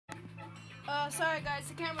Sorry guys,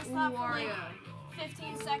 the camera stopped for like Wario.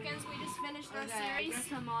 15 seconds. We just finished our Okay, I series, guess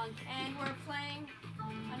I'm on. and we're playing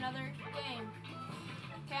another game.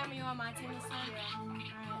 Cam, you on my team this time? Yeah.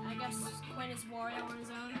 Alright, I guess Quinn is Wario on his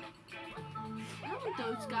own. I don't want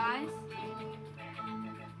those guys.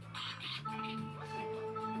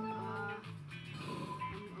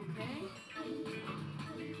 Okay.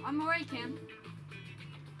 I'm alright, Cam.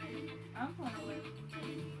 I'm going away.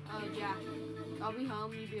 Oh, Jack. I'll be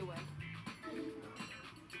home, you be away.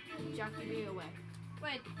 Jack, you be away.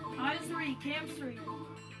 Wait, I'm 3, Cam's 3.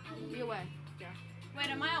 Be away, Jack. wait,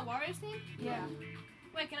 am I on Wario's team? Yeah.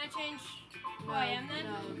 Wait, can I change who I am then?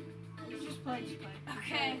 No. Just play, just play.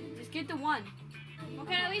 Okay. Just get the one. Well,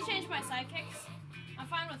 can I at least change my sidekicks? I'm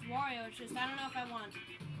fine with Wario, it's just I don't know if I want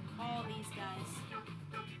all these guys.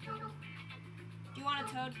 Do you want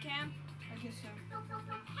a Toad, Cam? I guess so.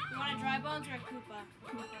 You want a Dry Bones or a Koopa?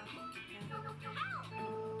 Koopa.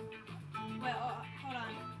 Wait, oh, hold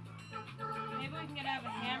on. Maybe we can get out of a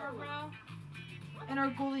Hammer Bro. And our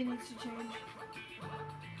goalie needs to change.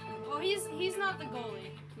 Well, he's not the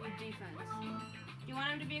goalie. Good defense. Do you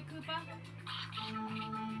want him to be a Koopa?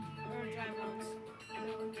 Or a Dry Bones?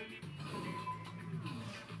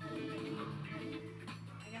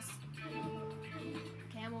 I guess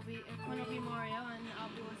Cam will be, Quinn will be Mario, and I'll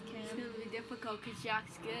be with It's Cam. gonna be difficult because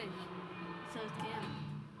Jack's good. So is Cam.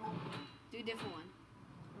 Do a different one.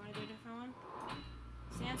 You want to do a different one?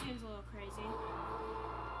 Sandscream's a little crazy.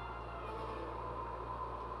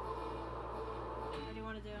 What do you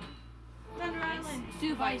want to do? Thunder Island. Let's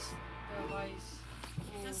do Vice.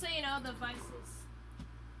 Just so you know, the Vice is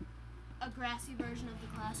a grassy version of the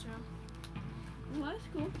Classroom. Oh, that's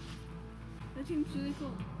cool. That seems really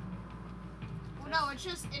cool. Well, no, it's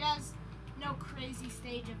just, it has no crazy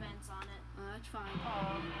stage events on it. Oh, that's fine.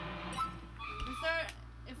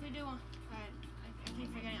 If we do one, alright, I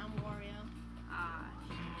keep forgetting I'm Wario. Ah.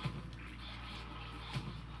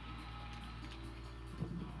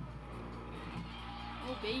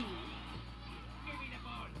 Oh, baby.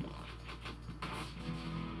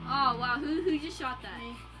 Oh, wow. Who just shot that?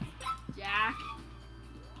 Me. Jack.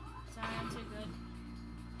 Sorry, I'm too good.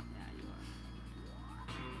 Yeah, you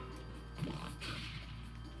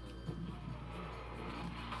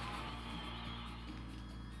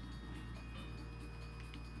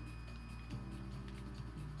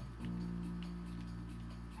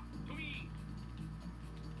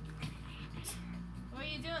What are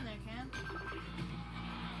you doing there, Cam?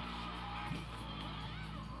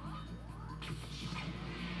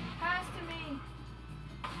 Pass to me.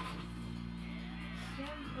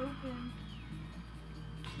 Cam's open.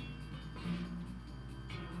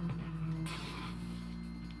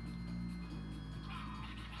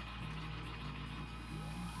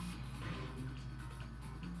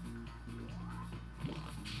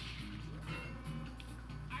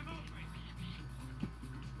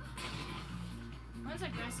 One's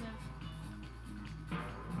aggressive.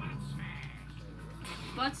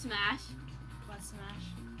 Butt smash. Butt smash.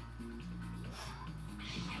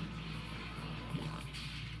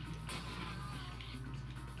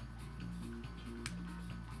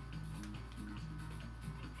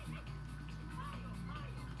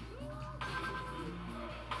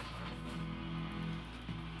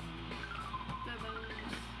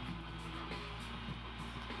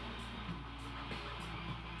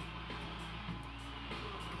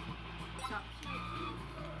 Stop.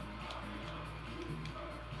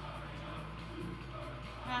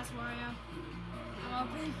 Pass, Wario. I'm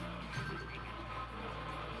open.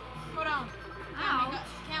 Hold on.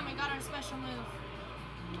 Cam, we got our special move.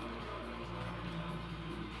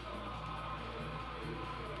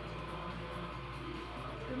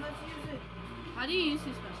 Then let's use it. How do you use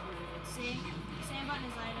this special move? See? Same button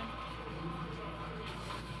is item.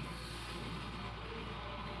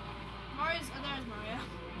 Mario's, oh, there's Mario.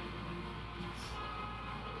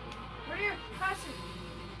 Right here. Pass it.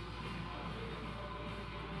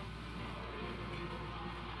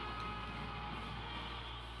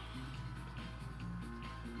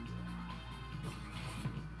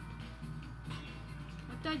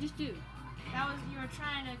 What did I just do? That was, you were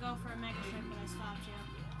trying to go for a Mega Shrimp, but I stopped you.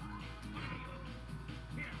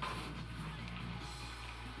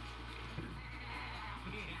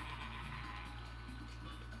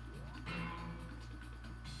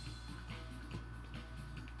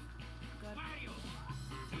 Good.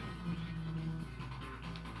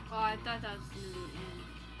 Oh, I thought that was the end.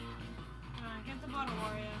 Alright, get the bottle,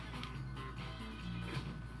 Wario.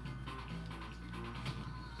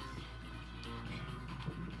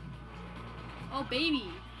 Oh, baby.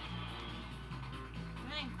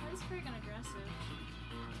 Dang, Quinn's freaking aggressive.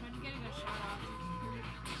 Tried to get a good shot off.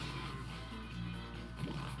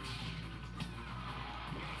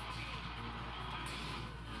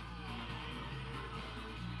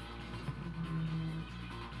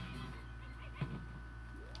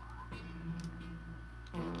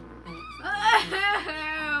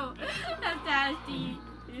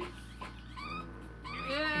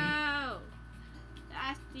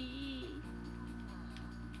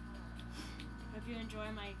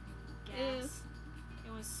 enjoy my gas.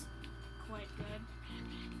 It was quite good.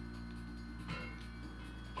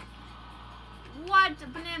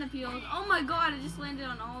 What? Banana peels. Oh my god, I just landed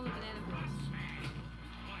on all the banana peels.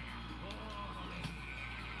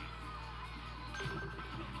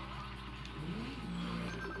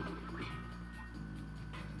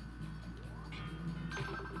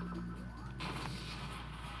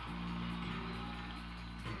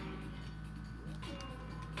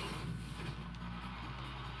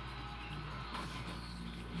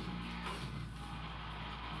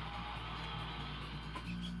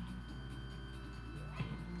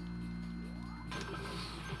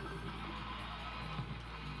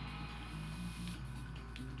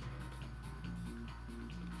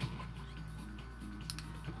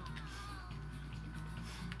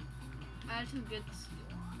 I had some good.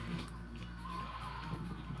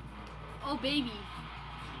 Oh baby.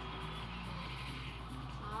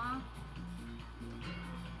 Aw.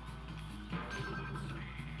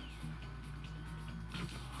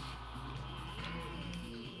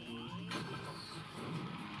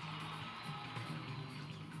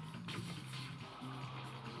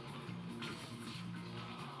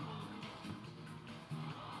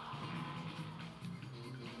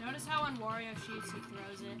 Notice how when Wario shoots, he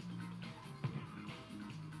throws it.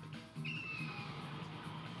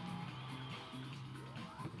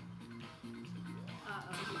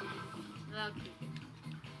 Okay.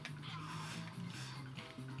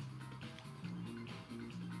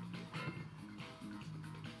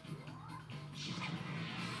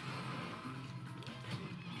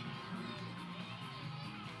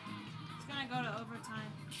 It's gonna go to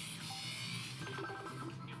overtime.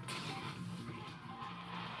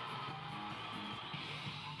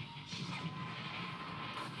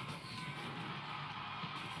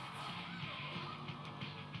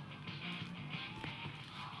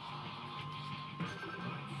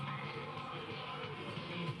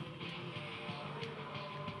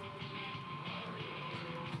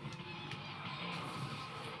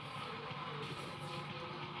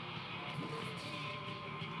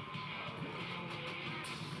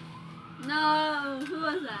 No, who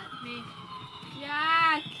was that? Me.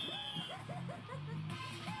 Jack!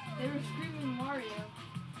 They were screaming Mario.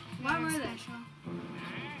 Why were they?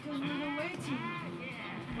 Because we're the away team.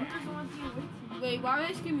 Who doesn't want the away team? Wait, why were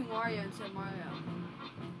they screaming Wario instead of Mario?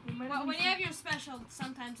 We might Well, have when you been- have your special,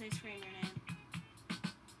 sometimes they scream your name.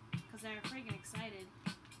 Because they're freaking excited.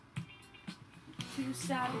 too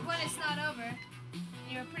sad. When it's not over,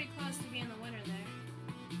 you're pretty close to being the winner there.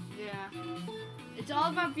 Yeah. It's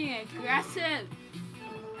all about being aggressive.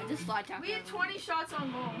 I just slide tackle. We had 20 shots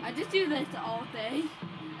on goal. I just do this all day.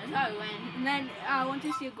 That's how I win. And then once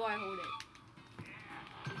I see a goal, I hold it.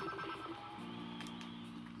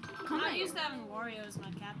 I'm not used to having Wario as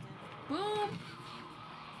my captain. Boom.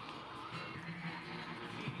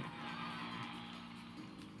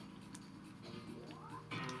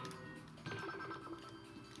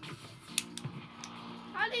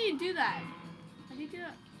 How do you do that? How do you do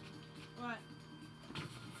that? What?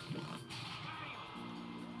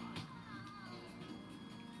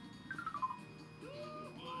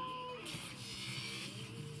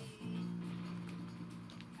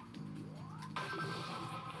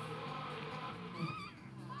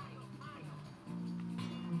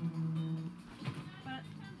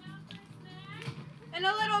 In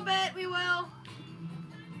a little bit, we will.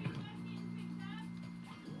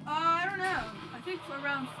 I don't know. I think for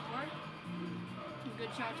round 4. Some good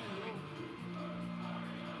shots on goal.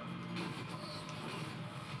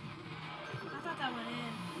 I thought that went in.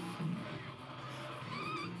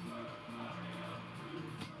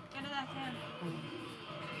 Get to that can.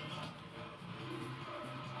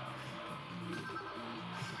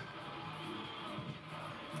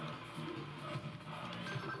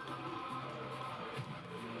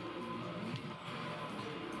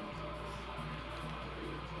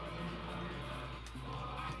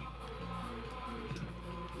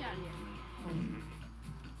 Get out of here.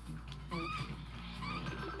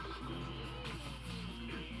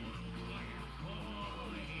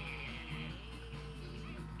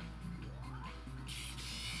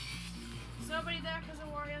 Is nobody there because of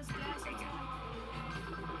Wario's gas attack?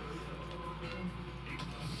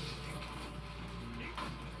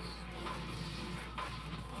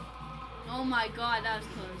 Oh my god, that was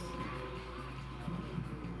close.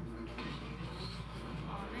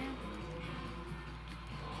 Oh man.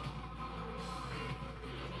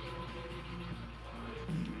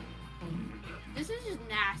 This is just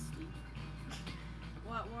nasty.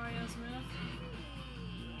 What, Wario's move?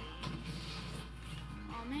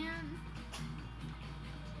 Oh man.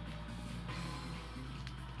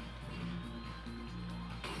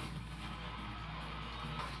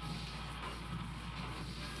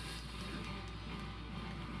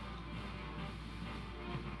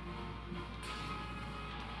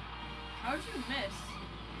 How would you miss?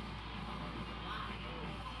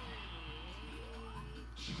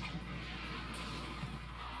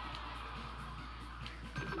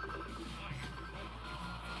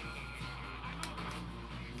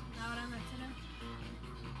 Not what I meant to do.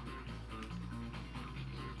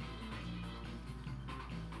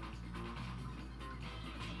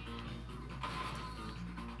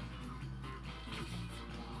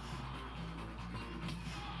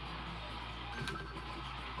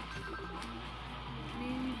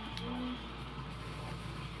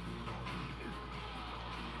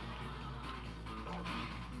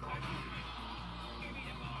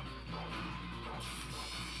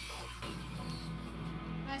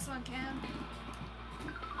 Nice one, Cam.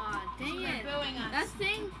 Aw, dang They're it. booing us. That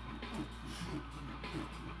thing.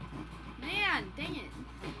 Man, dang it.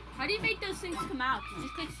 How do you make those things come out? You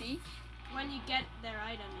just click C? When you get their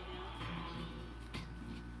item, you know.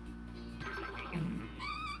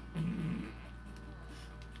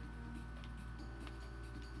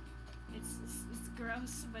 It's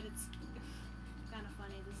gross, but it's kind of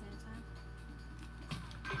funny at the same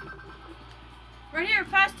time. Right here,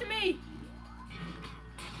 pass to me.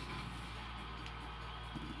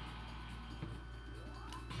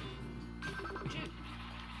 Shoot.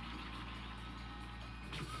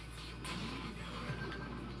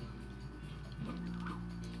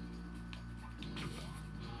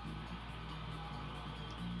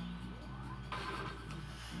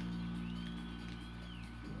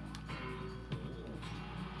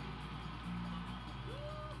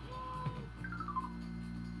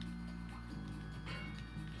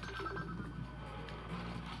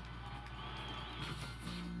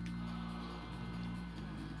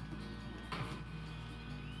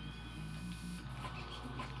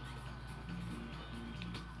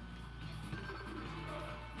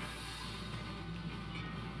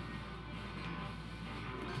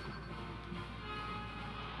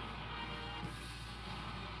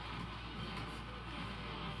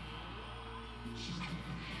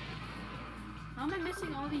 How am I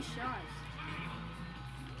missing all these shots?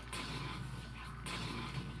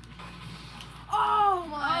 Oh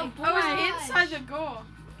my Oh, boy. I was gosh. inside the goal.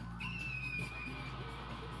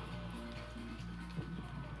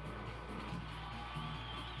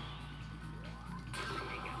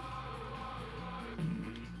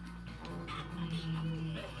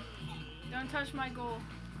 Don't touch my goal.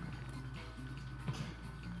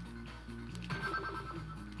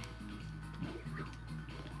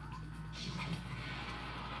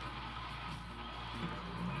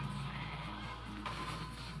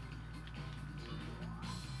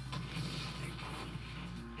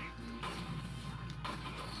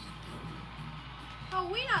 Oh,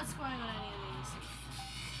 we not scoring on any of these.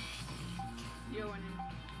 You're winning.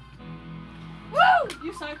 Woo!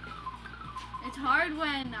 You suck. It's hard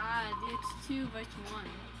when it's 2 versus 1.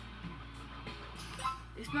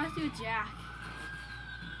 Especially with Jack.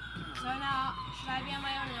 So now, should I be on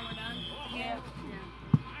my own and then we're done? Yeah.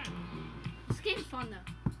 Yeah. This game's fun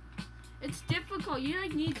though. It's difficult. You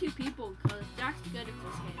like need 2 people because Jack's good at this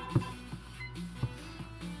game.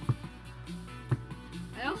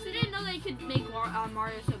 I also didn't know they could make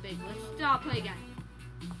Mario so big. Let's play again.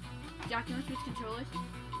 Jack, you want to switch controllers?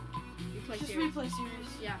 Replay Just series. replay series.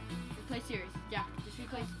 Yeah, replay series. Jack, just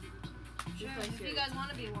replay. Sure, Replay if you series. guys want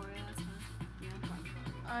to be Wario, that's fine. Yeah, I'm fine.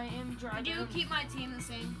 I am I driving. do keep my team the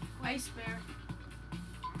same. Ice Bear.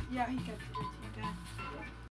 Yeah, he kept it. Okay.